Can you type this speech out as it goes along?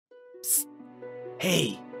Psst.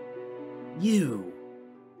 Hey, you.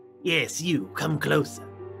 Yes, you. Come closer.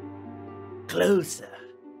 Closer.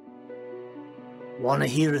 Wanna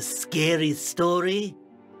hear a scary story?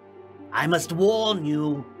 I must warn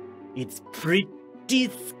you, it's pretty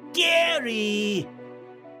scary.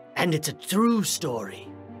 And it's a true story.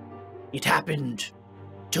 It happened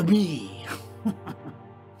to me.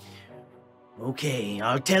 Okay,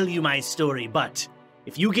 I'll tell you my story, but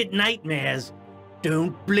if you get nightmares,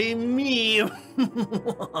 don't blame me.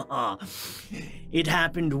 It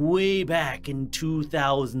happened way back in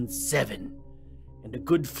 2007, and a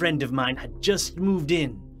good friend of mine had just moved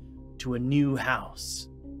in to a new house.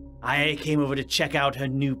 I came over to check out her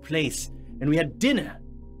new place, and we had dinner.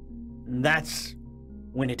 And that's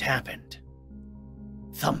when it happened.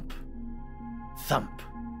 Thump. Thump.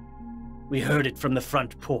 We heard it from the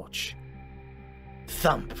front porch.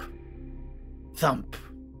 Thump. Thump.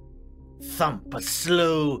 Thump. A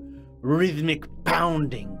slow, rhythmic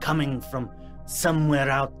pounding coming from somewhere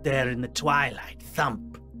out there in the twilight.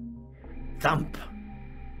 Thump. Thump.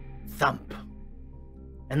 Thump.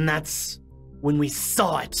 And that's when we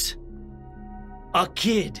saw it. A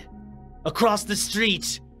kid across the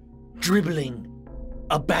street dribbling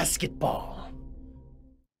a basketball.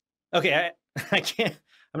 Okay, I can't.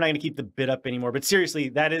 I'm not going to keep the bit up anymore, but seriously,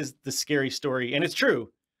 that is the scary story. And it's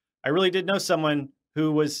true. I really did know someone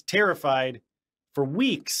who was terrified for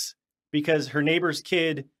weeks because her neighbor's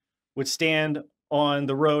kid would stand on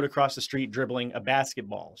the road across the street dribbling a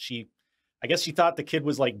basketball. I guess she thought the kid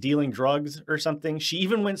was like dealing drugs or something. She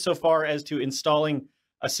even went so far as to installing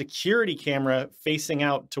a security camera facing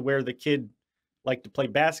out to where the kid liked to play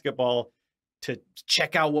basketball to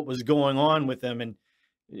check out what was going on with him. And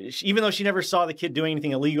even though she never saw the kid doing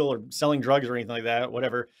anything illegal or selling drugs or anything like that,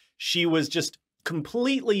 whatever, she was just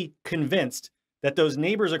completely convinced that those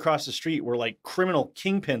neighbors across the street were like criminal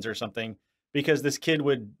kingpins or something because this kid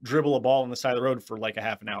would dribble a ball on the side of the road for like a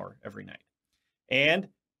half an hour every night. And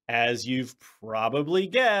as you've probably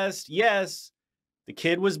guessed, yes, the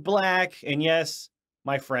kid was black, and yes,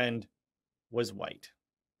 my friend was white.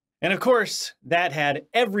 And of course, that had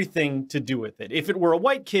everything to do with it. If it were a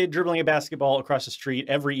white kid dribbling a basketball across the street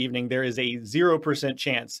every evening, there is a 0%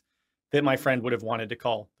 chance that my friend would have wanted to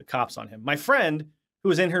call the cops on him. My friend, who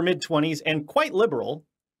was in her mid-20s and quite liberal,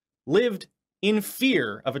 lived in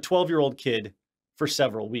fear of a 12-year-old kid for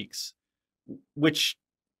several weeks, which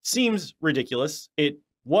seems ridiculous. It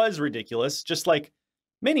was ridiculous, just like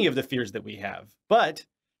many of the fears that we have. But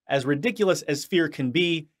as ridiculous as fear can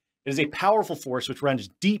be, it is a powerful force which runs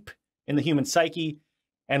deep in the human psyche.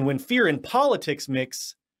 And when fear and politics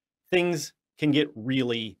mix, things can get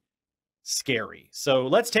really scary. So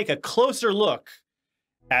let's take a closer look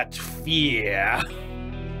at fear.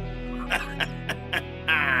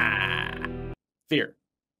 Fear.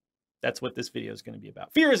 That's what this video is going to be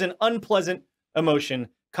about. Fear is an unpleasant emotion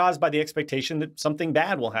caused by the expectation that something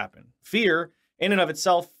bad will happen. Fear, in and of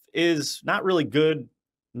itself, is not really good,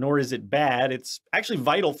 nor is it bad. It's actually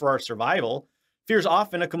vital for our survival. Fear is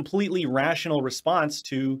often a completely rational response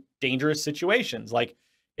to dangerous situations. Like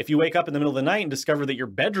if you wake up in the middle of the night and discover that your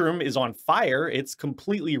bedroom is on fire, it's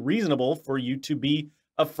completely reasonable for you to be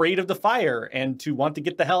afraid of the fire and to want to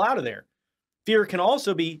get the hell out of there. Fear can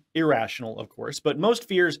also be irrational, of course, but most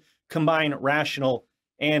fears combine rational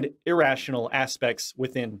and irrational aspects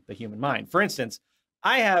within the human mind. For instance,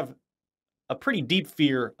 I have a pretty deep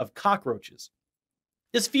fear of cockroaches.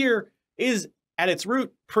 This fear is, at its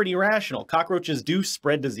root, pretty rational. Cockroaches do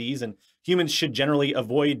spread disease, and humans should generally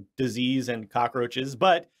avoid disease and cockroaches.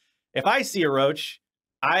 But if I see a roach,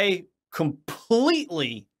 I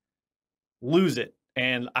completely lose it,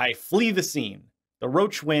 and I flee the scene. The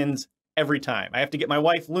roach wins every time. I have to get my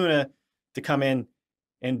wife, Luna, to come in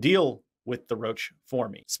and deal with the roach for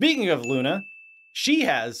me. Speaking of Luna, she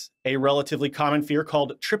has a relatively common fear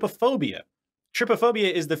called trypophobia.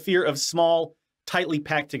 Trypophobia is the fear of small, tightly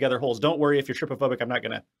packed together holes. Don't worry if you're trypophobic, I'm not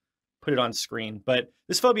going to put it on screen. But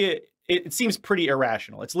this phobia, it seems pretty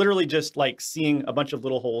irrational. It's literally just like seeing a bunch of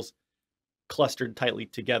little holes clustered tightly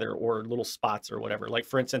together or little spots or whatever. Like,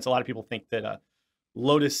 for instance, a lot of people think that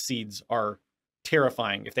lotus seeds are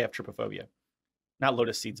terrifying if they have trypophobia. Not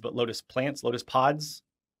lotus seeds, but lotus plants, lotus pods.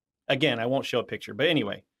 Again, I won't show a picture, but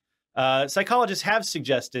anyway. Psychologists have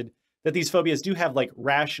suggested that these phobias do have like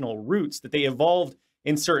rational roots, that they evolved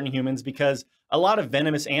in certain humans because a lot of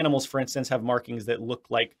venomous animals, for instance, have markings that look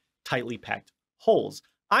like tightly packed holes.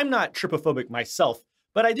 I'm not trypophobic myself,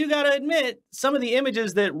 but I do gotta admit, some of the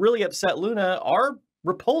images that really upset Luna are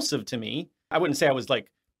repulsive to me. I wouldn't say I was like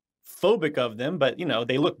phobic of them, but you know,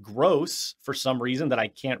 they look gross for some reason that I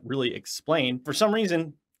can't really explain. For some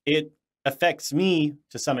reason, it affects me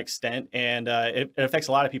to some extent, and it affects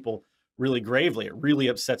a lot of people really gravely. It really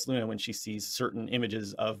upsets Luna when she sees certain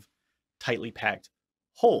images of tightly packed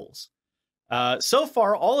holes. So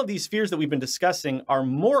far, all of these fears that we've been discussing are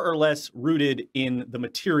more or less rooted in the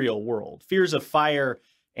material world. Fears of fire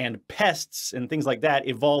and pests and things like that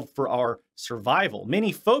evolved for our survival.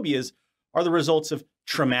 Many phobias are the results of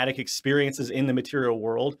traumatic experiences in the material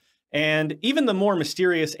world. And even the more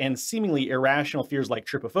mysterious and seemingly irrational fears like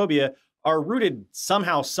trypophobia are rooted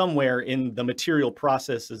somehow, somewhere in the material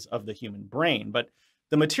processes of the human brain. But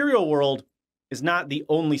the material world is not the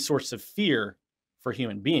only source of fear for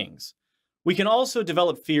human beings. We can also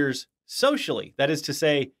develop fears socially. That is to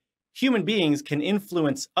say, human beings can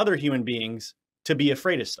influence other human beings to be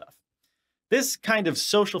afraid of stuff. This kind of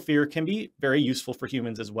social fear can be very useful for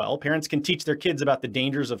humans as well. Parents can teach their kids about the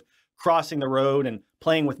dangers of crossing the road and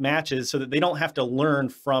playing with matches so that they don't have to learn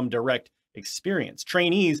from direct experience.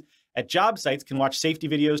 Trainees at job sites can watch safety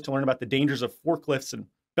videos to learn about the dangers of forklifts and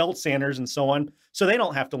belt sanders and so on, so they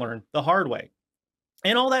don't have to learn the hard way.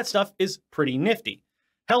 And all that stuff is pretty nifty.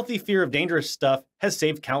 Healthy fear of dangerous stuff has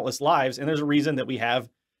saved countless lives, and there's a reason that we have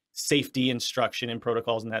safety instruction and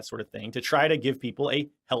protocols and that sort of thing to try to give people a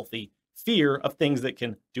healthy fear of things that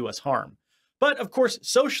can do us harm. But of course,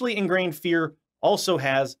 socially ingrained fear also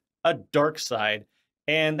has a dark side,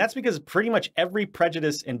 and that's because pretty much every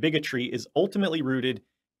prejudice and bigotry is ultimately rooted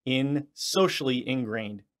in socially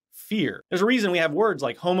ingrained fear. There's a reason we have words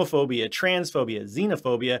like homophobia, transphobia,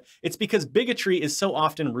 xenophobia. It's because bigotry is so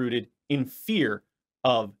often rooted in fear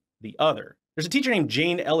of the other. There's a teacher named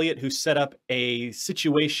Jane Elliott who set up a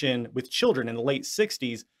situation with children in the late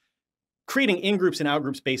 60s, creating in-groups and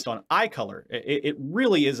out-groups based on eye color. It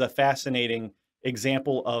really is a fascinating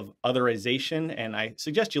example of otherization, and I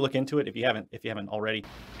suggest you look into it if you haven't already.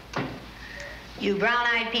 You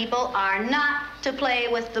brown-eyed people are not to play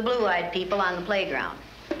with the blue-eyed people on the playground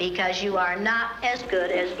because you are not as good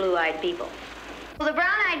as blue-eyed people. Well, the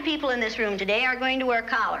brown-eyed people in this room today are going to wear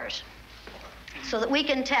collars so that we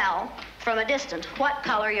can tell from a distance what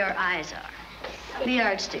color your eyes are. The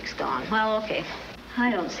yardstick's gone. Well, okay. I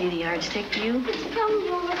don't see the yardstick. Do you? It's probably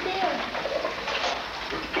over there.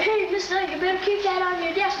 Hey, mister, you better keep that on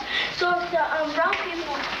your desk so if the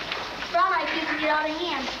brown-eyed people get out of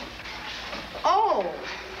hand. Oh,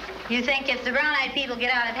 you think if the brown-eyed people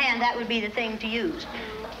get out of hand, that would be the thing to use?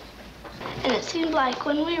 And it seemed like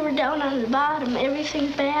when we were down on the bottom,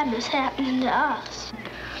 everything bad was happening to us.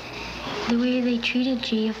 The way they treated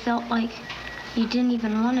you, you felt like you didn't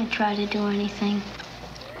even want to try to do anything.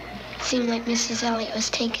 It seemed like Mrs. Elliott was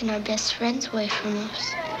taking our best friends away from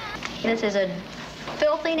us. This is a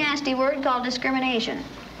filthy, nasty word called discrimination.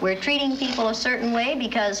 We're treating people a certain way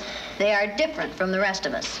because they are different from the rest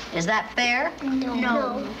of us. Is that fair?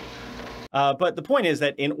 No. But the point is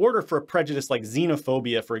that in order for a prejudice like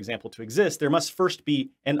xenophobia, for example, to exist, there must first be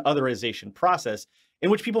an otherization process in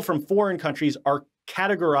which people from foreign countries are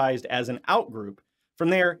categorized as an outgroup. From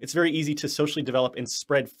there, it's very easy to socially develop and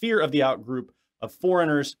spread fear of the outgroup of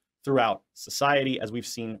foreigners throughout society, as we've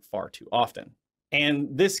seen far too often. And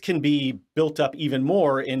this can be built up even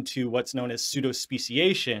more into what's known as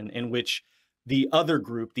pseudo-speciation, in which the other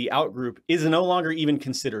group, the outgroup, is no longer even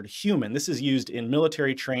considered human. This is used in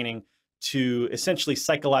military training to essentially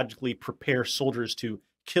psychologically prepare soldiers to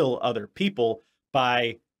kill other people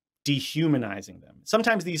by dehumanizing them.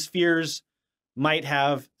 Sometimes these fears might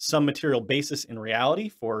have some material basis in reality.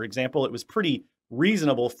 For example, it was pretty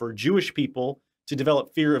reasonable for Jewish people to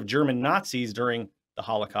develop fear of German Nazis during the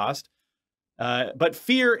Holocaust. But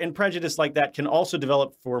fear and prejudice like that can also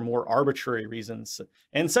develop for more arbitrary reasons.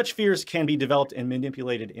 And such fears can be developed and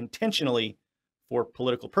manipulated intentionally for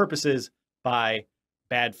political purposes by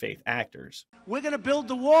bad faith actors. We're going to build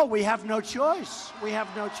the wall. We have no choice. We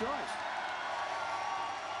have no choice.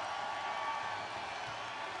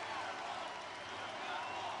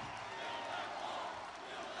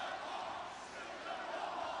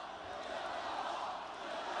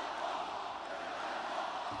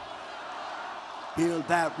 Build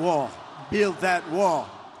that wall. Build that wall.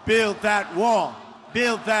 Build that wall.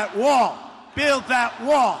 Build that wall. Build that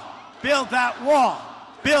wall. Build that wall.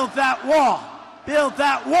 Build that wall. Build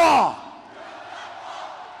that wall.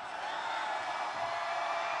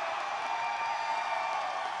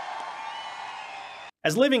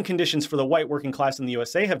 As living conditions for the white working class in the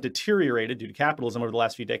USA have deteriorated due to capitalism over the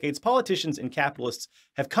last few decades, politicians and capitalists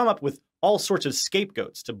have come up with all sorts of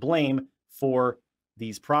scapegoats to blame for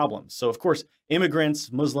these problems. So, of course,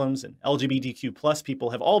 immigrants, Muslims, and LGBTQ plus people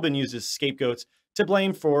have all been used as scapegoats to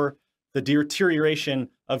blame for the deterioration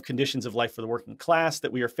of conditions of life for the working class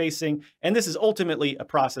that we are facing. And this is ultimately a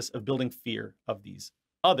process of building fear of these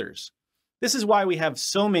others. This is why we have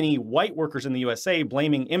so many white workers in the USA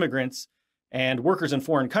blaming immigrants and workers in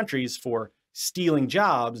foreign countries for stealing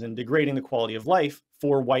jobs and degrading the quality of life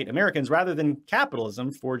for white Americans, rather than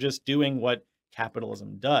capitalism for just doing what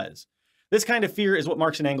capitalism does. This kind of fear is what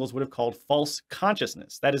Marx and Engels would have called false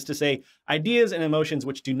consciousness. That is to say, ideas and emotions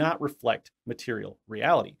which do not reflect material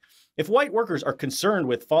reality. If white workers are concerned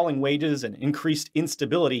with falling wages and increased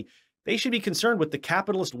instability, they should be concerned with the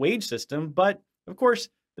capitalist wage system. But of course,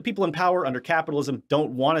 the people in power under capitalism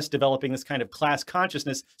don't want us developing this kind of class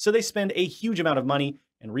consciousness, so they spend a huge amount of money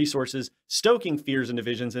and resources stoking fears and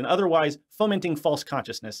divisions and otherwise fomenting false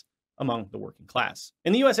consciousness among the working class.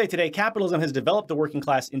 In the USA today, capitalism has developed the working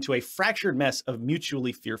class into a fractured mess of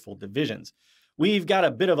mutually fearful divisions. We've got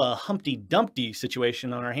a bit of a Humpty Dumpty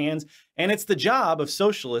situation on our hands, and it's the job of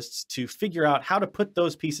socialists to figure out how to put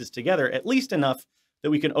those pieces together, at least enough that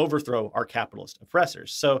we can overthrow our capitalist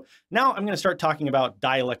oppressors. So now I'm going to start talking about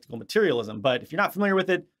dialectical materialism, but if you're not familiar with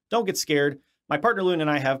it, don't get scared. My partner Loon and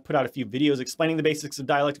I have put out a few videos explaining the basics of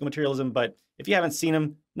dialectical materialism, but if you haven't seen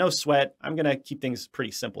them, no sweat. I'm going to keep things pretty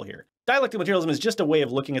simple here. Dialectical materialism is just a way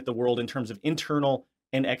of looking at the world in terms of internal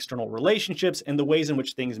and external relationships and the ways in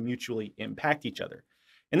which things mutually impact each other.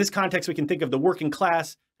 In this context, we can think of the working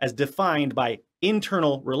class as defined by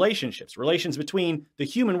internal relationships, relations between the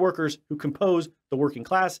human workers who compose the working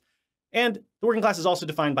class, and the working class is also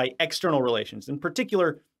defined by external relations, in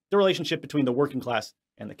particular, the relationship between the working class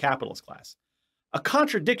and the capitalist class. A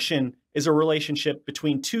contradiction is a relationship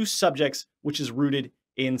between two subjects which is rooted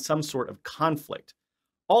in some sort of conflict.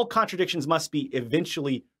 All contradictions must be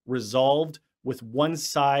eventually resolved with one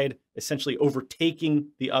side essentially overtaking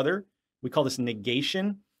the other. We call this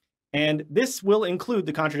negation. And this will include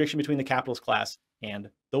the contradiction between the capitalist class and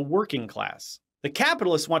the working class. The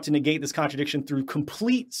capitalists want to negate this contradiction through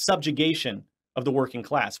complete subjugation of the working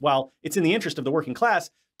class, while it's in the interest of the working class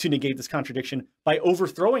to negate this contradiction by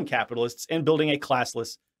overthrowing capitalists and building a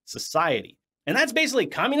classless society. And that's basically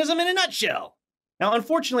communism in a nutshell. Now,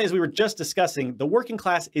 unfortunately, as we were just discussing, the working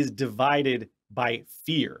class is divided by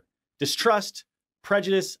fear. Distrust,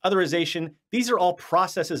 prejudice, otherization, these are all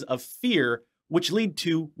processes of fear which lead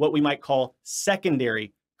to what we might call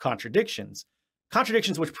secondary contradictions.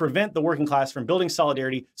 Contradictions which prevent the working class from building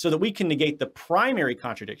solidarity so that we can negate the primary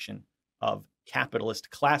contradiction of capitalist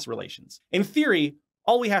class relations. In theory,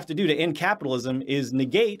 all we have to do to end capitalism is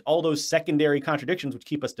negate all those secondary contradictions which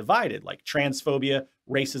keep us divided, like transphobia,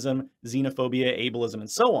 racism, xenophobia, ableism, and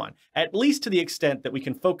so on, at least to the extent that we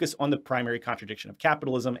can focus on the primary contradiction of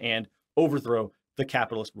capitalism and overthrow the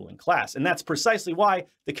capitalist ruling class. And that's precisely why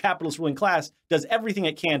the capitalist ruling class does everything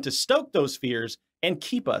it can to stoke those fears and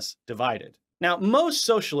keep us divided. Now, most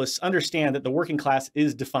socialists understand that the working class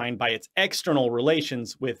is defined by its external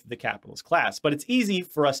relations with the capitalist class, but it's easy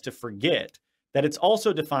for us to forget that it's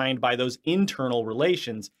also defined by those internal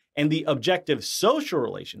relations and the objective social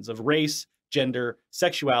relations of race, gender,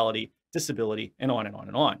 sexuality, disability, and on and on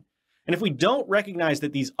and on. And if we don't recognize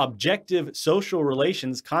that these objective social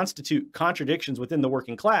relations constitute contradictions within the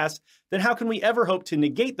working class, then how can we ever hope to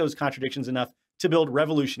negate those contradictions enough to build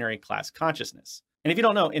revolutionary class consciousness? And if you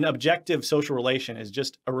don't know, an objective social relation is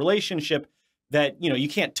just a relationship that, you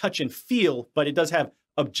can't touch and feel, but it does have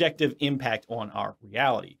objective impact on our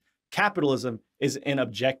reality. Capitalism is an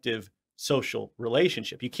objective social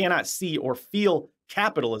relationship. You cannot see or feel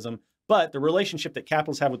capitalism, but the relationship that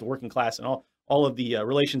capitalists have with the working class and all of the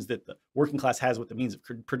relations that the working class has with the means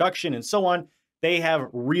of production and so on, they have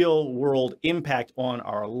real world impact on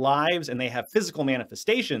our lives, and they have physical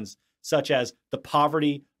manifestations such as the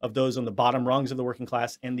poverty of those on the bottom rungs of the working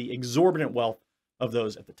class and the exorbitant wealth of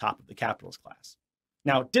those at the top of the capitalist class.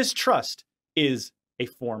 Now, distrust is a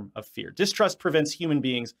form of fear. Distrust prevents human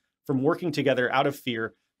beings from working together out of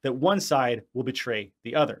fear that one side will betray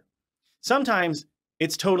the other. Sometimes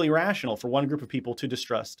it's totally rational for one group of people to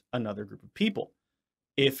distrust another group of people.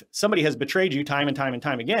 If somebody has betrayed you time and time and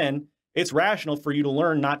time again, it's rational for you to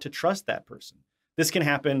learn not to trust that person. This can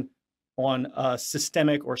happen on a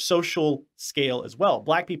systemic or social scale as well.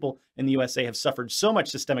 Black people in the USA have suffered so much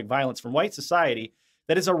systemic violence from white society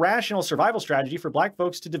that it's a rational survival strategy for Black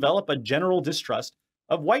folks to develop a general distrust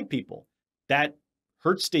of white people. That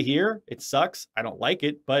hurts to hear. It sucks. I don't like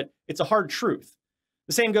it, but it's a hard truth.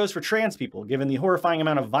 The same goes for trans people. Given the horrifying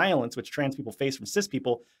amount of violence which trans people face from cis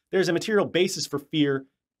people, there's a material basis for fear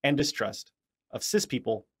and distrust of cis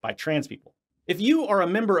people by trans people. If you are a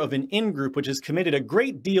member of an in-group which has committed a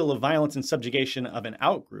great deal of violence and subjugation of an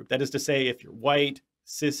out-group, that is to say, if you're white,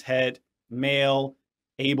 cishet, male,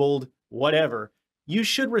 abled, whatever, you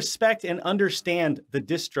should respect and understand the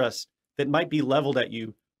distrust that might be leveled at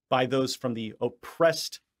you by those from the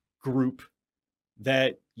oppressed group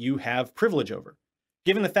that you have privilege over.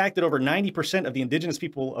 Given the fact that over 90% of the indigenous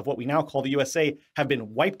people of what we now call the USA have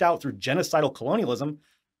been wiped out through genocidal colonialism,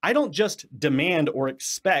 I don't just demand or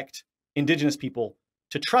expect indigenous people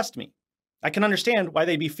to trust me. I can understand why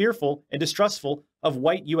they'd be fearful and distrustful of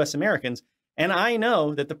white US Americans, and I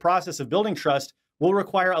know that the process of building trust will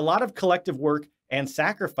require a lot of collective work and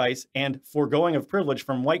sacrifice and foregoing of privilege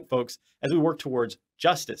from white folks as we work towards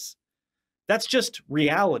justice. That's just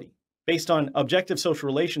reality, based on objective social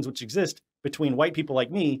relations which exist between white people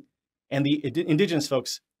like me and the indigenous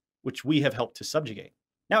folks which we have helped to subjugate.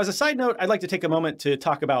 Now, as a side note, I'd like to take a moment to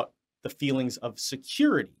talk about the feelings of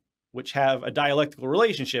security, which have a dialectical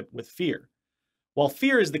relationship with fear. While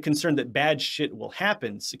fear is the concern that bad shit will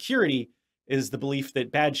happen, security is the belief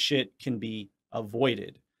that bad shit can be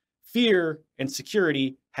avoided. Fear and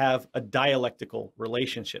security have a dialectical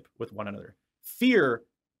relationship with one another. Fear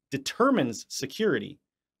determines security,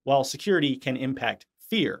 while security can impact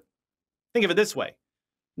fear. Think of it this way.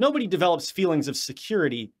 Nobody develops feelings of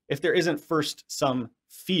security if there isn't first some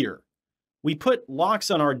fear. We put locks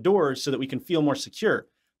on our doors so that we can feel more secure,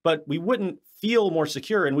 but we wouldn't feel more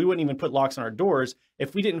secure and we wouldn't even put locks on our doors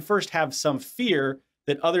if we didn't first have some fear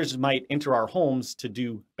that others might enter our homes to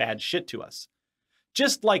do bad shit to us.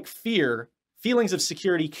 Just like fear, feelings of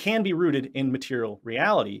security can be rooted in material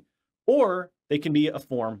reality, or they can be a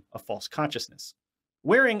form of false consciousness.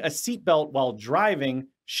 Wearing a seatbelt while driving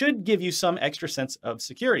should give you some extra sense of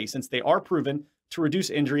security, since they are proven to reduce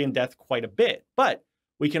injury and death quite a bit. But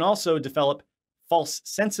we can also develop false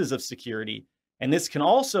senses of security, and this can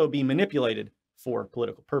also be manipulated for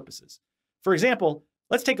political purposes. For example,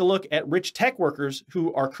 let's take a look at rich tech workers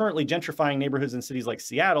who are currently gentrifying neighborhoods in cities like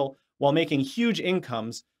Seattle while making huge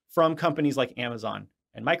incomes from companies like Amazon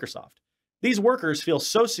and Microsoft. These workers feel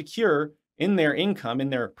so secure in their income, in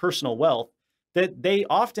their personal wealth, that they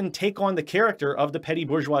often take on the character of the petty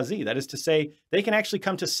bourgeoisie. That is to say, they can actually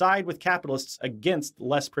come to side with capitalists against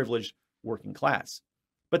less privileged working class.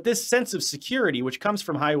 But this sense of security, which comes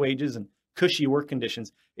from high wages and cushy work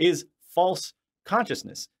conditions, is false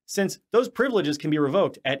consciousness, since those privileges can be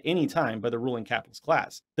revoked at any time by the ruling capitalist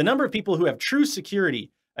class. The number of people who have true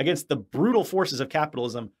security against the brutal forces of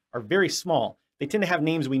capitalism are very small. They tend to have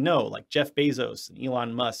names we know, like Jeff Bezos and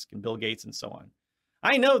Elon Musk and Bill Gates and so on.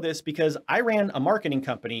 I know this because I ran a marketing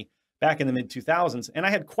company back in the mid-2000s, and I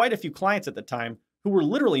had quite a few clients at the time who were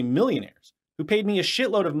literally millionaires, who paid me a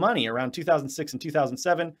shitload of money around 2006 and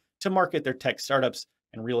 2007 to market their tech startups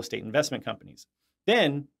and real estate investment companies.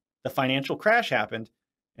 Then the financial crash happened,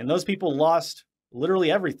 and those people lost literally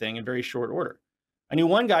everything in very short order. I knew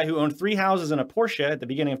one guy who owned 3 houses and a Porsche at the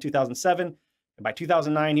beginning of 2007, and by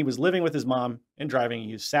 2009, he was living with his mom and driving a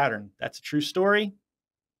used Saturn. That's a true story,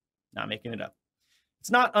 not making it up. It's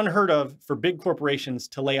not unheard of for big corporations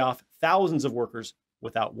to lay off thousands of workers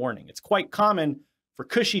without warning. It's quite common for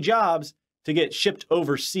cushy jobs to get shipped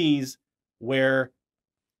overseas where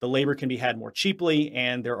the labor can be had more cheaply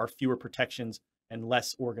and there are fewer protections and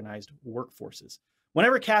less organized workforces.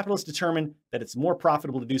 Whenever capitalists determine that it's more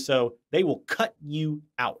profitable to do so, they will cut you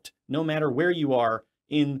out, no matter where you are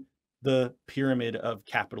in the pyramid of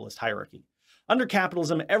capitalist hierarchy. Under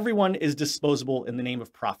capitalism, everyone is disposable in the name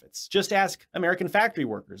of profits. Just ask American factory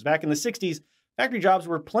workers. Back in the 60s, factory jobs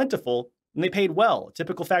were plentiful and they paid well. A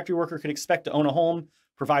typical factory worker could expect to own a home,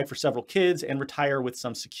 provide for several kids, and retire with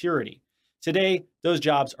some security. Today, those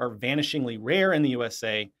jobs are vanishingly rare in the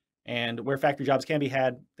USA, and where factory jobs can be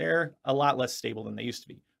had, they're a lot less stable than they used to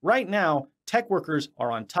be. Right now, tech workers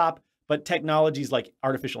are on top, but technologies like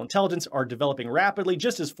artificial intelligence are developing rapidly,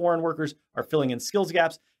 just as foreign workers are filling in skills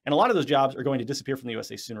gaps, and a lot of those jobs are going to disappear from the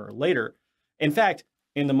USA sooner or later. In fact,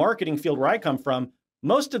 in the marketing field where I come from,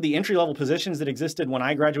 most of the entry-level positions that existed when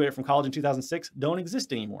I graduated from college in 2006 don't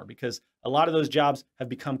exist anymore because a lot of those jobs have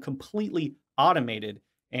become completely automated,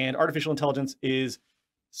 and artificial intelligence is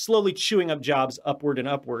slowly chewing up jobs upward and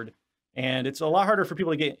upward. And it's a lot harder for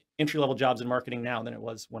people to get entry-level jobs in marketing now than it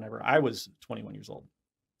was whenever I was 21 years old.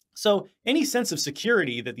 So any sense of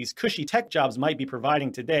security that these cushy tech jobs might be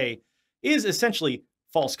providing today is essentially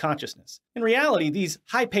false consciousness. In reality, these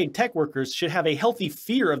high-paid tech workers should have a healthy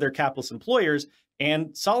fear of their capitalist employers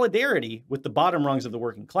and solidarity with the bottom rungs of the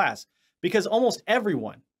working class, because almost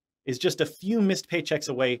everyone is just a few missed paychecks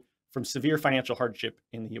away from severe financial hardship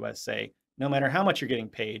in the USA, no matter how much you're getting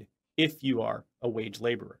paid if you are a wage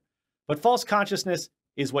laborer. But false consciousness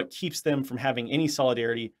is what keeps them from having any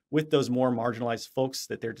solidarity with those more marginalized folks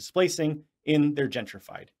that they're displacing in their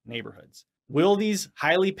gentrified neighborhoods. Will these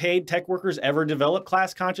highly paid tech workers ever develop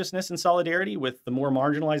class consciousness and solidarity with the more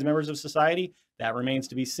marginalized members of society? That remains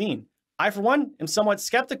to be seen. I, for one, am somewhat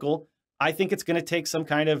skeptical. I think it's going to take some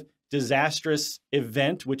kind of disastrous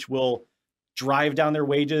event, which will drive down their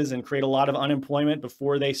wages and create a lot of unemployment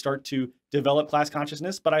before they start to develop class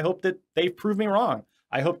consciousness. But I hope that they've proved me wrong.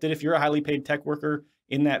 I hope that if you're a highly paid tech worker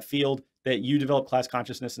in that field, that you develop class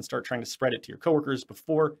consciousness and start trying to spread it to your coworkers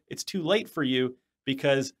before it's too late for you,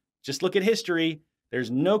 because just look at history.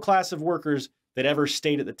 There's no class of workers that ever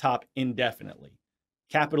stayed at the top indefinitely.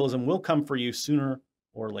 Capitalism will come for you sooner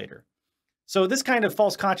or later. So this kind of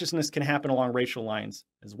false consciousness can happen along racial lines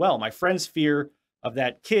as well. My friend's fear of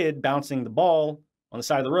that kid bouncing the ball on the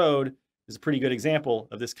side of the road is a pretty good example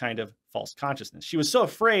of this kind of false consciousness. She was so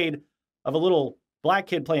afraid of a little black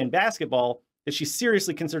kid playing basketball that she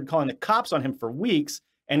seriously considered calling the cops on him for weeks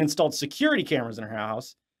and installed security cameras in her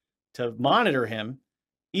house to monitor him,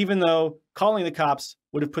 even though calling the cops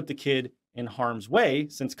would have put the kid in harm's way,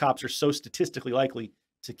 since cops are so statistically likely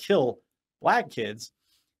to kill black kids.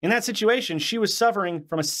 In that situation, she was suffering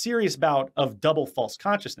from a serious bout of double false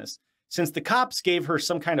consciousness, since the cops gave her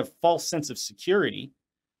some kind of false sense of security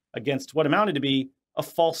against what amounted to be a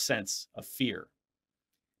false sense of fear.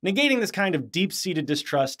 Negating this kind of deep-seated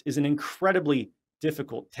distrust is an incredibly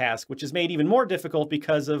difficult task, which is made even more difficult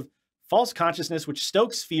because of false consciousness, which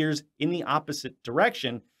stokes fears in the opposite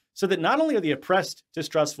direction, so that not only are the oppressed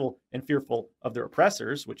distrustful and fearful of their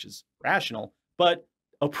oppressors, which is rational, but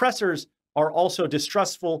oppressors are also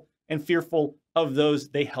distrustful and fearful of those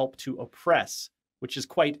they help to oppress, which is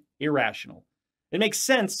quite irrational. It makes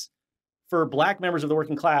sense for black members of the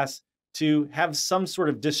working class to have some sort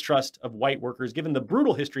of distrust of white workers, given the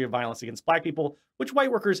brutal history of violence against black people, which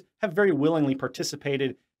white workers have very willingly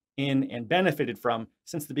participated in and benefited from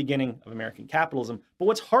since the beginning of American capitalism. But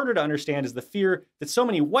what's harder to understand is the fear that so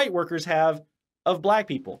many white workers have of black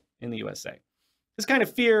people in the USA. This kind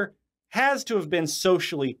of fear has to have been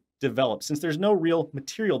socially developed, since there's no real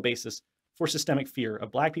material basis for systemic fear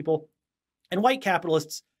of black people. And white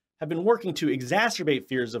capitalists have been working to exacerbate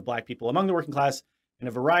fears of black people among the working class in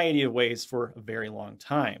a variety of ways for a very long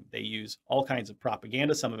time. They use all kinds of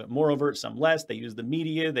propaganda, some of it more overt, some less. They use the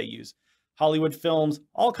media, they use Hollywood films,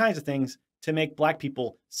 all kinds of things to make black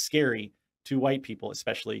people scary to white people,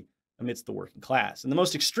 especially amidst the working class. In the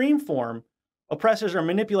most extreme form, oppressors are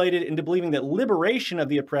manipulated into believing that liberation of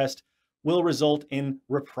the oppressed will result in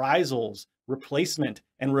reprisals, replacement,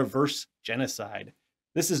 and reverse genocide.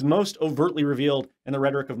 This is most overtly revealed in the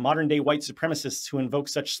rhetoric of modern-day white supremacists who invoke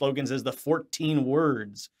such slogans as the 14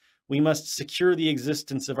 words. We must secure the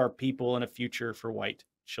existence of our people and a future for white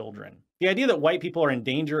children. The idea that white people are in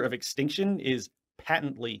danger of extinction is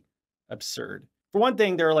patently absurd. For one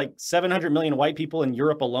thing, there are like 700 million white people in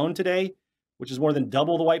Europe alone today, which is more than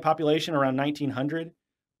double the white population around 1900.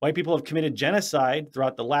 White people have committed genocide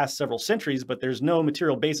throughout the last several centuries, but there's no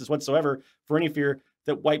material basis whatsoever for any fear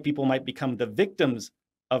that white people might become the victims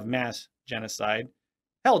of mass genocide.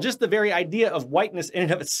 Hell, just the very idea of whiteness in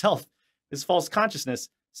and of itself is false consciousness,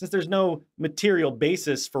 since there's no material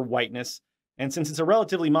basis for whiteness, and since it's a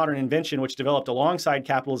relatively modern invention which developed alongside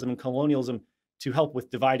capitalism and colonialism to help with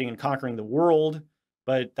dividing and conquering the world,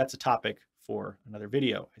 but that's a topic for another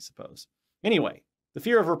video, I suppose. Anyway, the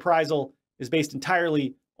fear of reprisal is based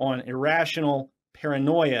entirely on irrational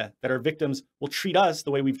paranoia that our victims will treat us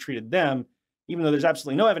the way we've treated them, even though there's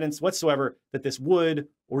absolutely no evidence whatsoever that this would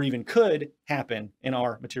or even could happen in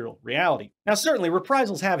our material reality. Now, certainly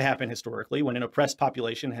reprisals have happened historically when an oppressed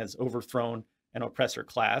population has overthrown an oppressor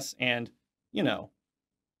class, and, you know,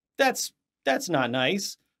 that's not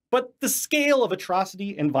nice. But the scale of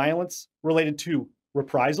atrocity and violence related to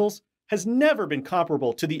reprisals has never been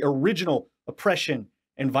comparable to the original oppression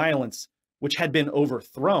and violence which had been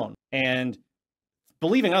overthrown. And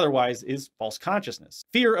believing otherwise is false consciousness.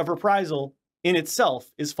 Fear of reprisal in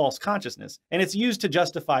itself is false consciousness, and it's used to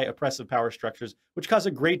justify oppressive power structures which cause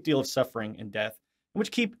a great deal of suffering and death, and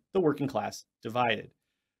which keep the working class divided.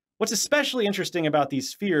 What's especially interesting about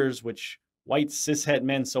these fears, which white cishet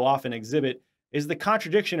men so often exhibit, is the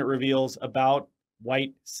contradiction it reveals about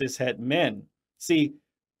white cishet men. See,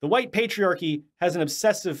 the white patriarchy has an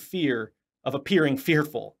obsessive fear of appearing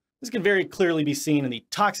fearful. This can very clearly be seen in the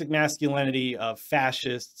toxic masculinity of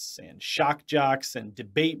fascists and shock jocks and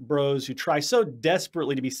debate bros who try so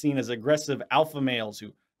desperately to be seen as aggressive alpha males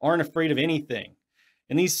who aren't afraid of anything.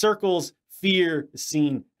 In these circles, fear is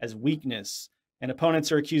seen as weakness, and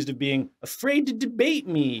opponents are accused of being afraid to debate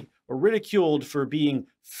me or ridiculed for being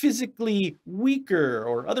physically weaker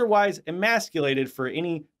or otherwise emasculated for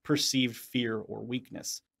any perceived fear or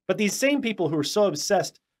weakness. But these same people who are so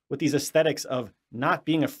obsessed with these aesthetics of not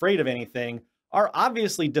being afraid of anything are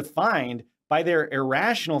obviously defined by their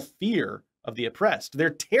irrational fear of the oppressed. They're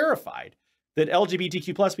terrified that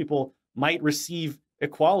LGBTQ+ people might receive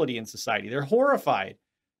equality in society. They're horrified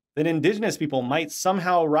that indigenous people might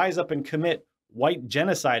somehow rise up and commit white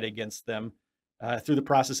genocide against them through the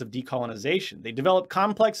process of decolonization. They develop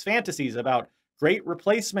complex fantasies about great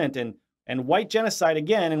replacement and white genocide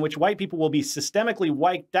again, in which white people will be systemically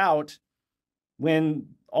wiped out, when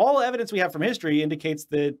all evidence we have from history indicates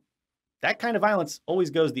that that kind of violence always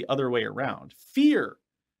goes the other way around. Fear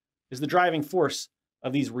is the driving force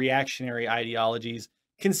of these reactionary ideologies,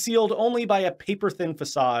 concealed only by a paper-thin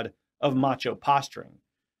facade of macho posturing.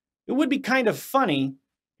 It would be kind of funny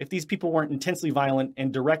if these people weren't intensely violent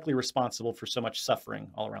and directly responsible for so much suffering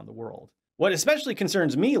all around the world. What especially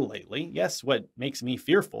concerns me lately, yes, what makes me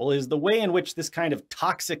fearful, is the way in which this kind of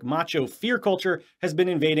toxic macho fear culture has been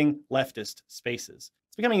invading leftist spaces.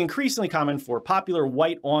 It's becoming increasingly common for popular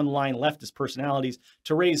white online leftist personalities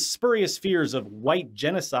to raise spurious fears of white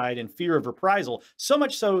genocide and fear of reprisal, so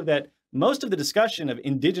much so that most of the discussion of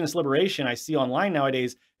indigenous liberation I see online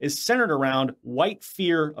nowadays is centered around white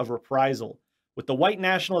fear of reprisal, with the white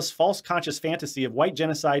nationalist false conscious fantasy of white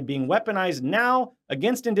genocide being weaponized now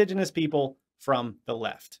against indigenous people from the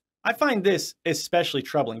left. I find this especially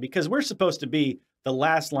troubling because we're supposed to be the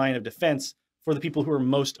last line of defense for the people who are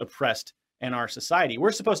most oppressed in our society.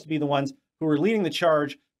 We're supposed to be the ones who are leading the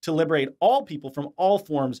charge to liberate all people from all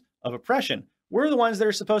forms of oppression. We're the ones that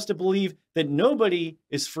are supposed to believe that nobody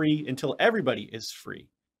is free until everybody is free.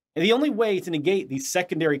 And the only way to negate these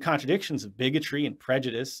secondary contradictions of bigotry and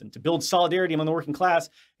prejudice and to build solidarity among the working class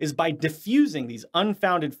is by diffusing these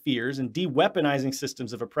unfounded fears and de-weaponizing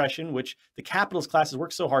systems of oppression, which the capitalist classes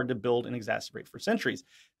worked so hard to build and exacerbate for centuries.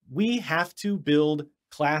 We have to build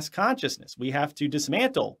class consciousness. We have to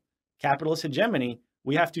dismantle capitalist hegemony.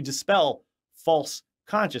 We have to dispel false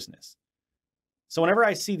consciousness. So whenever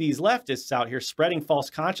I see these leftists out here spreading false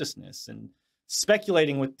consciousness and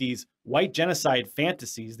speculating with these white genocide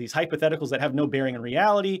fantasies, these hypotheticals that have no bearing in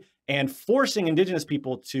reality, and forcing indigenous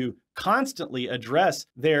people to constantly address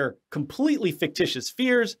their completely fictitious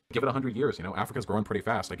fears. Give it 100 years, you know, Africa's growing pretty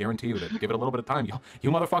fast. I guarantee you that give it a little bit of time, you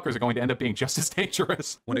motherfuckers are going to end up being just as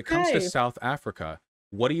dangerous. When it comes to South Africa,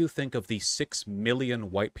 what do you think of the 6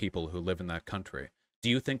 million white people who live in that country? Do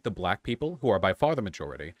you think the black people, who are by far the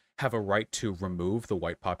majority, have a right to remove the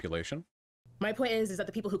white population? My point is that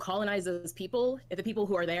the people who colonize those people, if the people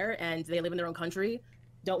who are there and they live in their own country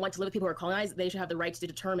don't want to live with people who are colonized, they should have the right to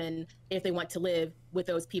determine if they want to live with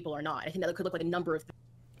those people or not. I think that could look like a number of things.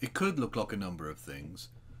 It could look like a number of things.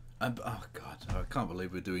 And, oh God, I can't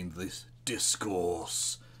believe we're doing this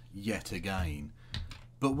discourse yet again.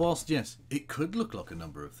 But whilst, yes, it could look like a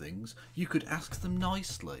number of things, you could ask them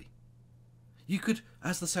nicely. You could,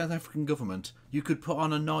 as the South African government, you could put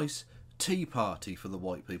on a nice tea party for the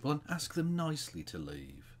white people and ask them nicely to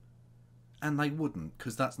leave. And they wouldn't,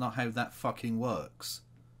 because that's not how that fucking works.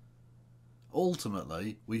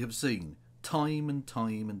 Ultimately, we have seen time and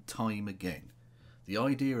time and time again the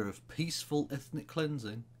idea of peaceful ethnic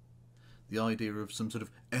cleansing, the idea of some sort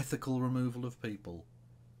of ethical removal of people,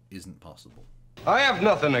 isn't possible. I have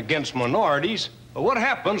nothing against minorities, but what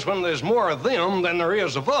happens when there's more of them than there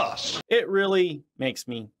is of us? It really makes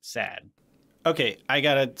me sad. Okay, I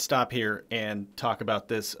gotta stop here and talk about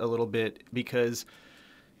this a little bit because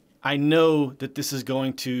I know that this is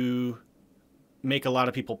going to make a lot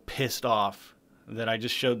of people pissed off that I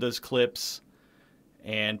just showed those clips,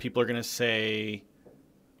 and people are gonna say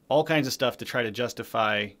all kinds of stuff to try to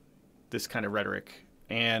justify this kind of rhetoric.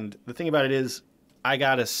 And the thing about it is, I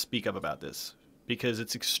gotta speak up about this because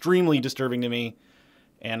it's extremely disturbing to me,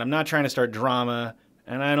 and I'm not trying to start drama,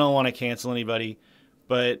 and I don't want to cancel anybody,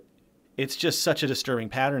 but it's just such a disturbing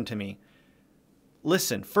pattern to me.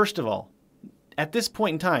 Listen, first of all, at this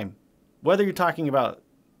point in time, whether you're talking about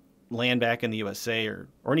land back in the USA or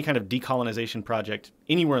any kind of decolonization project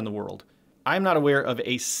anywhere in the world, I'm not aware of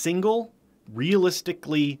a single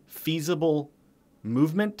realistically feasible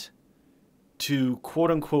movement to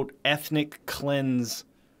quote-unquote ethnic cleanse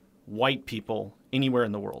white people anywhere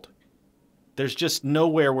in the world. There's just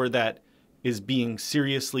nowhere where that is being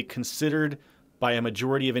seriously considered by a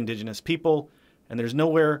majority of indigenous people, and there's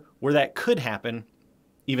nowhere where that could happen,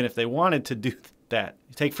 even if they wanted to do that.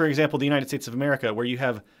 Take, for example, the United States of America, where you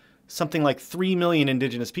have something like 3 million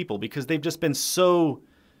indigenous people because they've just been so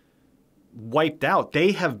wiped out.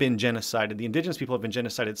 They have been genocided. The indigenous people have been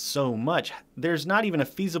genocided so much. There's not even a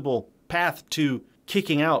feasible path to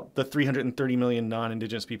kicking out the 330 million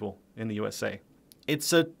non-indigenous people in the USA.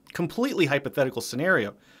 It's a completely hypothetical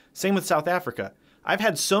scenario. Same with South Africa. I've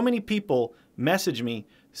had so many people message me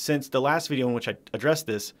since the last video in which I addressed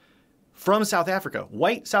this from South Africa,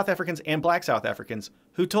 white South Africans and black South Africans,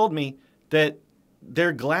 who told me that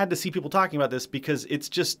they're glad to see people talking about this because it's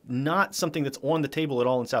just not something that's on the table at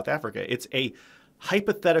all in South Africa. It's a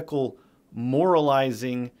hypothetical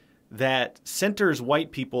moralizing that centers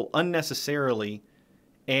white people unnecessarily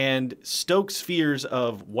and stokes fears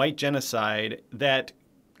of white genocide that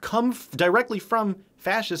come directly from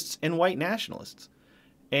fascists and white nationalists.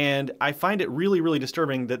 And I find it really, really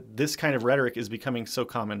disturbing that this kind of rhetoric is becoming so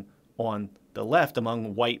common on the left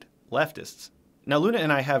among white leftists. Now, Luna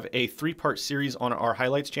and I have a 3-part series on our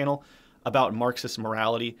highlights channel about Marxist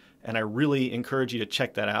morality, and I really encourage you to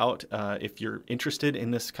check that out if you're interested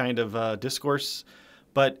in this kind of discourse.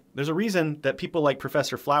 But there's a reason that people like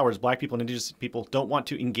Professor Flowers, black people and indigenous people, don't want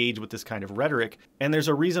to engage with this kind of rhetoric. And there's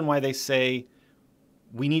a reason why they say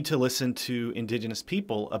we need to listen to indigenous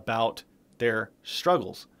people about their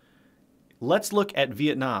struggles. Let's look at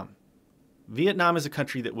Vietnam. Vietnam is a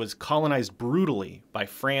country that was colonized brutally by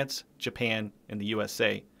France, Japan, and the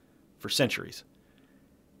USA for centuries.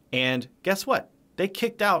 And guess what? They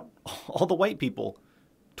kicked out all the white people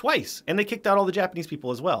twice, and they kicked out all the Japanese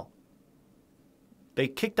people as well. They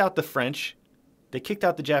kicked out the French, they kicked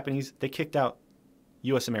out the Japanese, they kicked out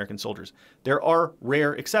US American soldiers. There are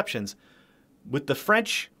rare exceptions. With the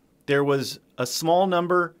French, there was a small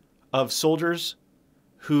number of soldiers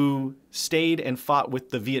who stayed and fought with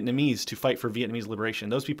the Vietnamese to fight for Vietnamese liberation.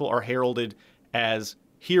 Those people are heralded as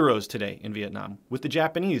heroes today in Vietnam. With the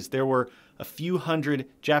Japanese, there were a few hundred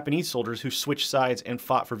Japanese soldiers who switched sides and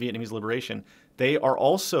fought for Vietnamese liberation. They are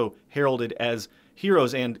also heralded as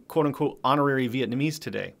heroes and quote-unquote honorary Vietnamese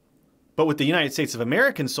today. But with the United States of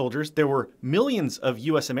American soldiers, there were millions of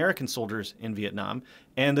US American soldiers in Vietnam,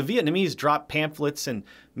 and the Vietnamese dropped pamphlets and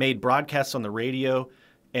made broadcasts on the radio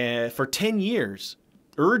for 10 years,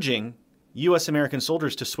 urging US American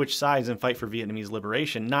soldiers to switch sides and fight for Vietnamese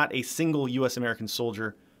liberation. Not a single US American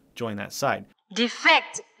soldier joined that side.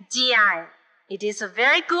 Defect GI. It is a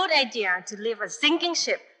very good idea to leave a sinking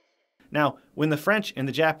ship. Now, when the French and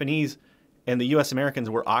the Japanese and the US Americans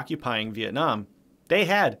were occupying Vietnam, they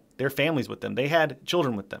had their families with them. They had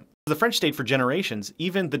children with them. The French stayed for generations.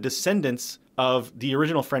 Even the descendants of the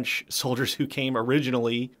original French soldiers who came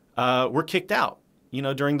originally were kicked out,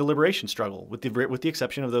 during the liberation struggle, with the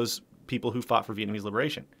exception of those people who fought for Vietnamese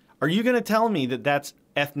liberation. Are you going to tell me that that's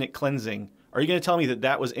ethnic cleansing? Are you going to tell me that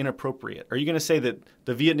that was inappropriate? Are you going to say that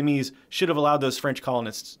the Vietnamese should have allowed those French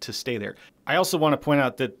colonists to stay there? I also want to point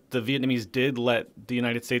out that the Vietnamese did let the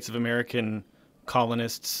United States of American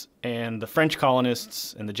colonists and the French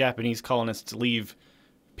colonists and the Japanese colonists leave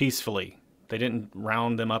peacefully. They didn't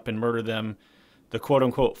round them up and murder them. The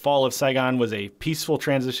quote-unquote fall of Saigon was a peaceful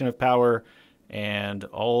transition of power, and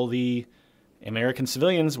all the American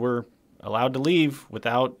civilians were allowed to leave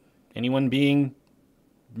without anyone being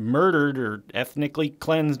murdered or ethnically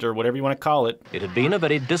cleansed or whatever you want to call it. It had been a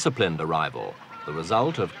very disciplined arrival, the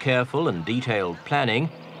result of careful and detailed planning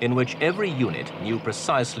in which every unit knew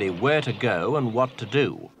precisely where to go and what to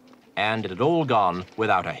do, and it had all gone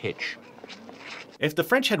without a hitch. If the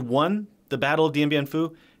French had won the Battle of Dien Bien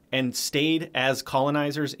Phu and stayed as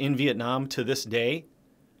colonizers in Vietnam to this day,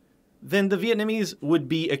 then the Vietnamese would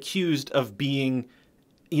be accused of being,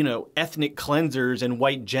 ethnic cleansers and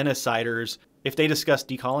white genociders if they discussed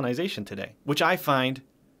decolonization today, which I find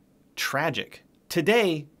tragic.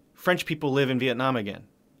 Today, French people live in Vietnam again.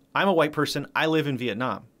 I'm a white person, I live in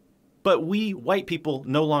Vietnam. But we white people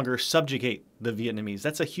no longer subjugate the Vietnamese.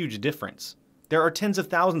 That's a huge difference. There are tens of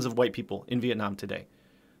thousands of white people in Vietnam today.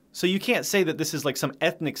 So you can't say that this is like some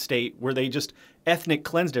ethnic state where they just ethnic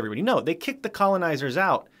cleansed everybody. No, they kicked the colonizers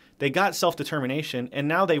out. They got self-determination, and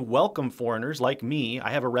now they welcome foreigners like me.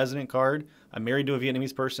 I have a resident card. I'm married to a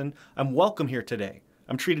Vietnamese person. I'm welcome here today.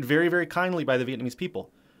 I'm treated very, very kindly by the Vietnamese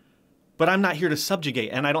people. But I'm not here to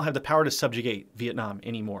subjugate, and I don't have the power to subjugate Vietnam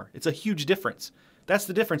anymore. It's a huge difference. That's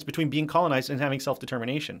the difference between being colonized and having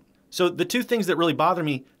self-determination. So the two things that really bother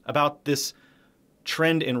me about this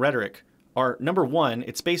trend in rhetoric are, number one,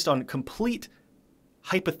 it's based on complete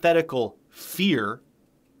hypothetical fear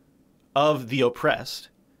of the oppressed.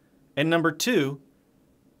 And number two,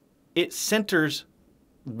 it centers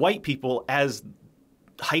white people as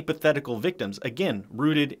hypothetical victims, again,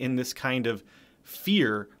 rooted in this kind of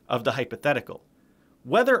fear of the hypothetical.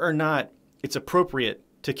 Whether or not it's appropriate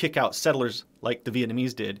to kick out settlers like the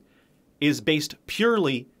Vietnamese did is based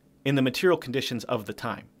purely in the material conditions of the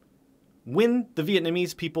time. When the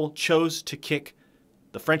Vietnamese people chose to kick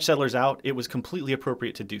the French settlers out, it was completely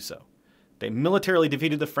appropriate to do so. They militarily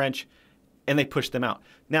defeated the French and they pushed them out.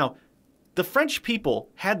 Now, the French people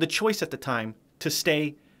had the choice at the time to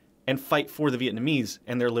stay and fight for the Vietnamese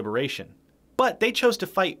and their liberation. But they chose to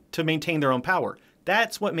fight to maintain their own power.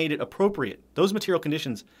 That's what made it appropriate. Those material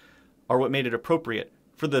conditions are what made it appropriate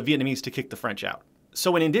for the Vietnamese to kick the French out.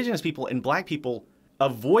 So when indigenous people and black people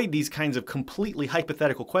avoid these kinds of completely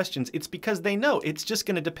hypothetical questions, it's because they know it's just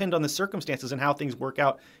going to depend on the circumstances and how things work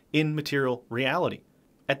out in material reality.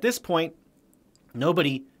 At this point,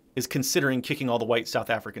 nobody is considering kicking all the white South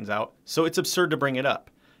Africans out, so it's absurd to bring it up.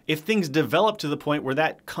 If things develop to the point where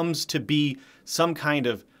that comes to be some kind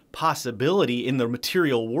of possibility in the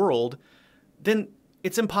material world, then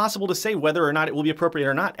it's impossible to say whether or not it will be appropriate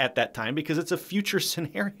or not at that time, because it's a future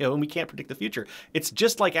scenario and we can't predict the future. It's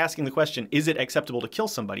just like asking the question, is it acceptable to kill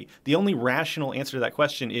somebody? The only rational answer to that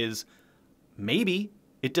question is maybe.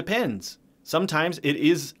 It depends. Sometimes it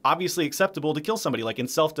is obviously acceptable to kill somebody, like in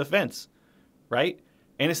self-defense, right?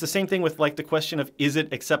 And it's the same thing with like the question of, is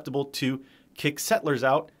it acceptable to kick settlers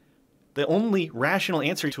out? The only rational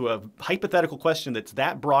answer to a hypothetical question that's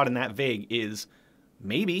that broad and that vague is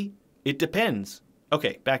maybe. It depends.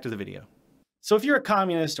 Okay, back to the video. So if you're a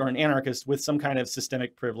communist or an anarchist with some kind of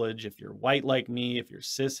systemic privilege, if you're white like me, if you're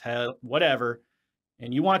cis, whatever,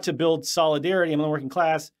 and you want to build solidarity among the working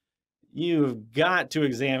class, you've got to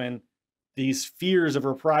examine these fears of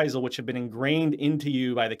reprisal which have been ingrained into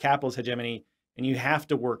you by the capitalist hegemony, and you have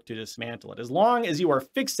to work to dismantle it. As long as you are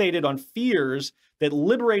fixated on fears that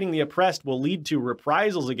liberating the oppressed will lead to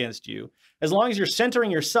reprisals against you, as long as you're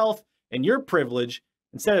centering yourself and your privilege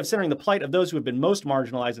instead of centering the plight of those who have been most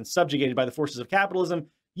marginalized and subjugated by the forces of capitalism,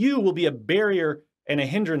 you will be a barrier and a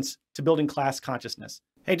hindrance to building class consciousness.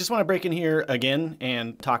 Hey, just want to break in here again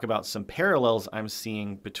and talk about some parallels I'm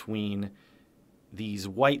seeing between these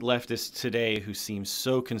white leftists today who seem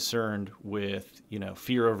so concerned with,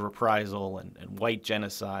 fear of reprisal and white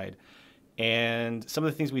genocide, and some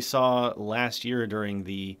of the things we saw last year during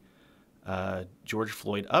the George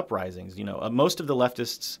Floyd uprisings. Most of the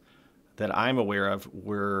leftists that I'm aware of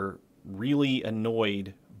were really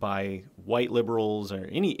annoyed by white liberals or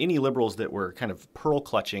any liberals that were kind of pearl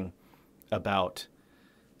clutching about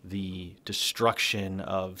the destruction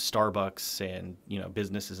of Starbucks and,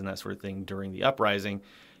 businesses and that sort of thing during the uprising.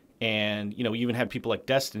 And, we even had people like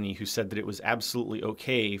Destiny who said that it was absolutely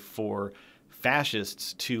okay for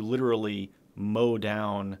fascists to literally mow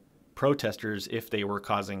down protesters if they were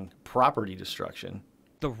causing property destruction.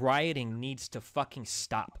 The rioting needs to fucking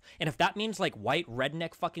stop. And if that means like white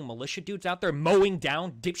redneck fucking militia dudes out there mowing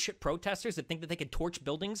down dipshit protesters that think that they could torch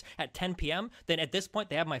buildings at 10 p.m., then at this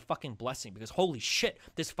point they have my fucking blessing, because holy shit,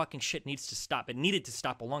 this fucking shit needs to stop. It needed to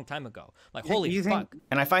stop a long time ago. Like, holy fuck.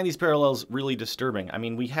 And I find these parallels really disturbing. I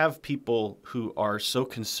mean, we have people who are so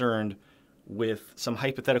concerned with some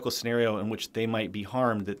hypothetical scenario in which they might be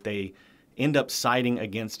harmed that they end up siding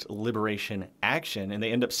against liberation action, and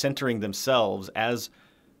they end up centering themselves as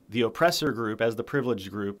the oppressor group, as the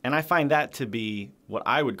privileged group. And I find that to be what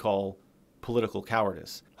I would call political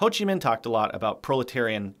cowardice. Ho Chi Minh talked a lot about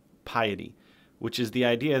proletarian piety, which is the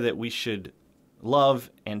idea that we should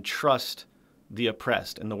love and trust the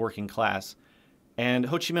oppressed and the working class. And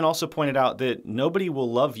Ho Chi Minh also pointed out that nobody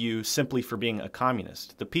will love you simply for being a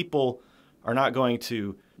communist. The people are not going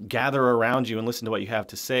to gather around you and listen to what you have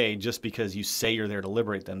to say just because you say you're there to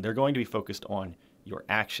liberate them. They're going to be focused on your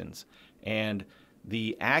actions. And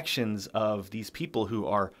the actions of these people who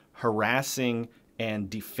are harassing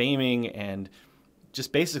and defaming and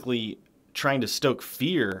just basically trying to stoke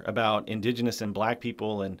fear about indigenous and black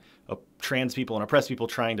people and trans people and oppressed people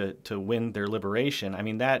trying to win their liberation. I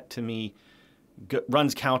mean, that to me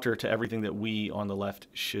runs counter to everything that we on the left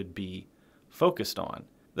should be focused on.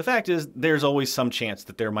 The fact is, there's always some chance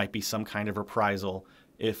that there might be some kind of reprisal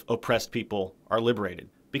if oppressed people are liberated.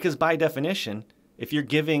 Because by definition, if you're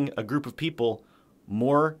giving a group of people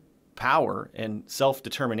more power and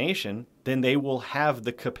self-determination, then they will have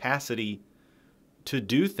the capacity to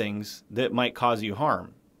do things that might cause you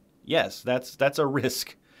harm. Yes, that's a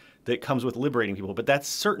risk that comes with liberating people, but that's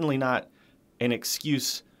certainly not an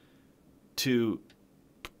excuse to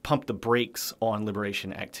pump the brakes on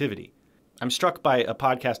liberation activity. I'm struck by a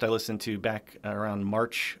podcast I listened to back around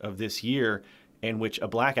March of this year, in which a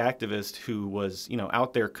black activist who was,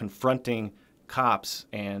 out there confronting cops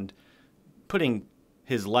and putting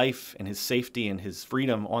his life and his safety and his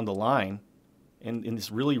freedom on the line in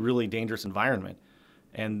this really, really dangerous environment.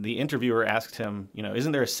 And the interviewer asked him,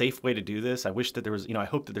 isn't there a safe way to do this? I wish that there was, I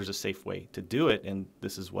hope that there's a safe way to do it. And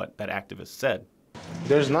this is what that activist said.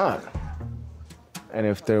 There's not. And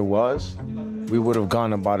if there was, we would have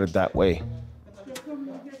gone about it that way.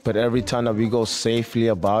 But every time that we go safely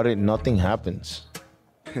about it, nothing happens.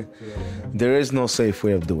 There is no safe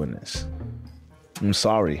way of doing this. I'm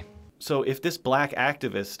sorry. So if this black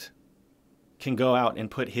activist can go out and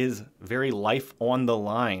put his very life on the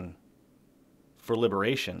line for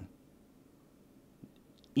liberation,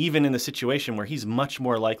 even in the situation where he's much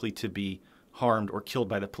more likely to be harmed or killed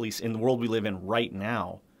by the police in the world we live in right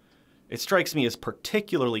now, it strikes me as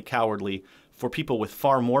particularly cowardly for people with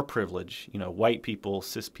far more privilege, you know, white people,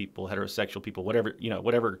 cis people, heterosexual people, whatever, you know,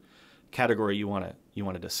 whatever category you want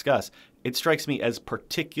to discuss. It strikes me as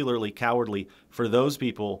particularly cowardly for those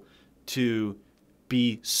people to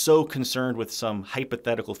be so concerned with some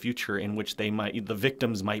hypothetical future in which the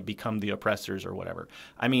victims might become the oppressors or whatever.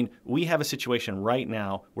 I mean, we have a situation right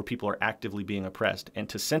now where people are actively being oppressed, and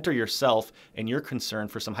to center yourself and your concern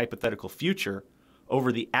for some hypothetical future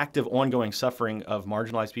over the active ongoing suffering of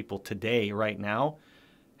marginalized people today, right now,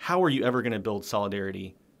 how are you ever going to build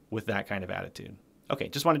solidarity with that kind of attitude? Okay,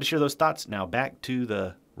 just wanted to share those thoughts. Now back to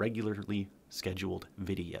the regularly scheduled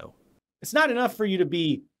video. It's not enough for you to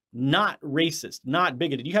be not racist, not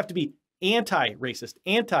bigoted. You have to be anti-racist,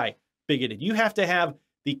 anti-bigoted. You have to have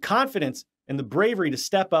the confidence and the bravery to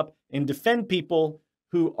step up and defend people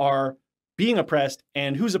who are being oppressed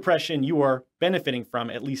and whose oppression you are benefiting from,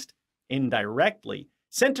 at least indirectly.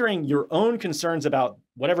 Centering your own concerns about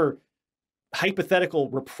whatever hypothetical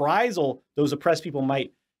reprisal those oppressed people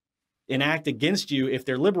might enact against you if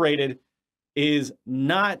they're liberated is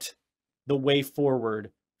not the way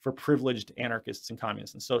forward for privileged anarchists and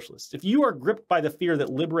communists and socialists. If you are gripped by the fear that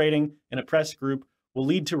liberating an oppressed group will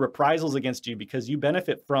lead to reprisals against you because you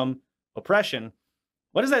benefit from oppression,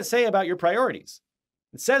 what does that say about your priorities?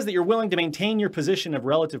 It says that you're willing to maintain your position of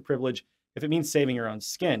relative privilege if it means saving your own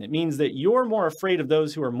skin. It means that you're more afraid of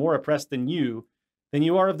those who are more oppressed than you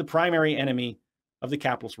are of the primary enemy of the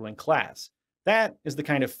capitalist ruling class. That is the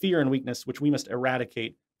kind of fear and weakness which we must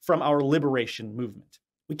eradicate from our liberation movement.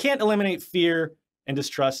 We can't eliminate fear and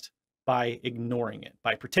distrust by ignoring it,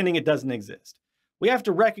 by pretending it doesn't exist. We have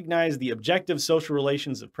to recognize the objective social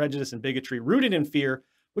relations of prejudice and bigotry rooted in fear,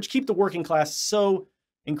 which keep the working class so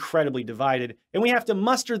incredibly divided. And we have to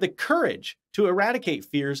muster the courage to eradicate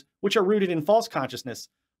fears which are rooted in false consciousness,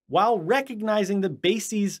 while recognizing the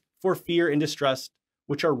bases for fear and distrust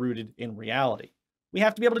which are rooted in reality. We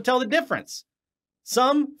have to be able to tell the difference.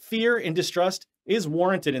 Some fear and distrust is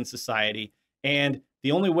warranted in society, and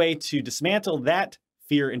the only way to dismantle that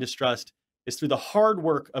fear and distrust is through the hard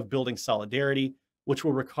work of building solidarity, which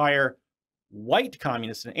will require white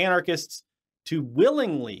communists and anarchists to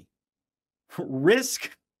willingly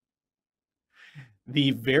risk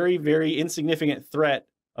the very, very insignificant threat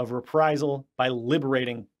of reprisal by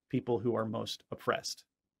liberating people who are most oppressed.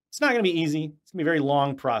 It's not going to be easy. It's going to be a very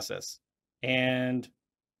long process. And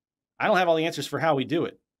I don't have all the answers for how we do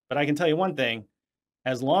it. But I can tell you one thing.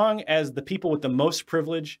 As long as the people with the most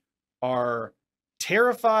privilege are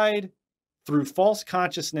terrified through false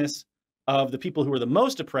consciousness of the people who are the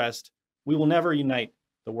most oppressed, we will never unite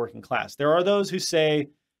the working class. There are those who say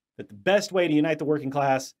that the best way to unite the working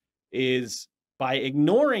class is by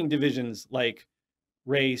ignoring divisions like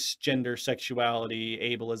race, gender, sexuality,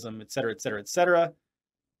 ableism, et cetera, et cetera, et cetera.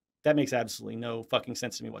 That makes absolutely no fucking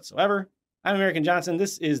sense to me whatsoever. I'm American Johnson.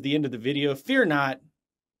 This is the end of the video. Fear not,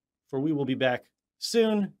 for we will be back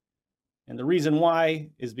soon. And the reason why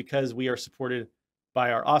is because we are supported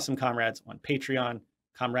by our awesome comrades on Patreon,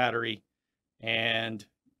 camaraderie. And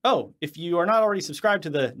oh, if you are not already subscribed to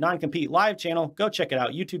the Non-Compete Live channel, go check it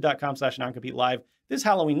out, youtube.com/noncompetelive. This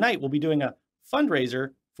Halloween night, we'll be doing a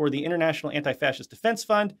fundraiser for the International Anti-Fascist Defense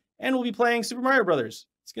Fund, and we'll be playing Super Mario Brothers.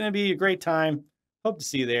 It's going to be a great time. Hope to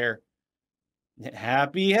see you there.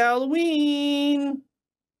 Happy Halloween!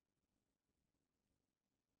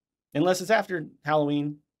 Unless it's after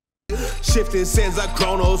Halloween. Shifting sands like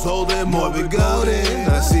chronos, holding morbid golden.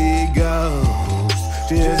 I see ghosts,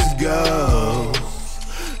 just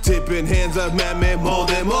ghosts. Tipping hands of madmen,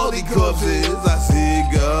 molding moldy corpses. I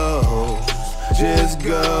see ghosts, just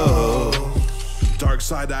ghosts. Dark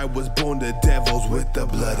side, I was born to devils with the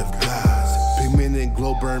blood of gods. Pigmented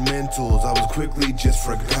glow burn mentals, I was quickly just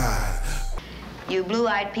forgot. You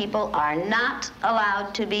blue-eyed people are not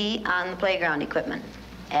allowed to be on the playground equipment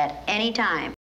at any time.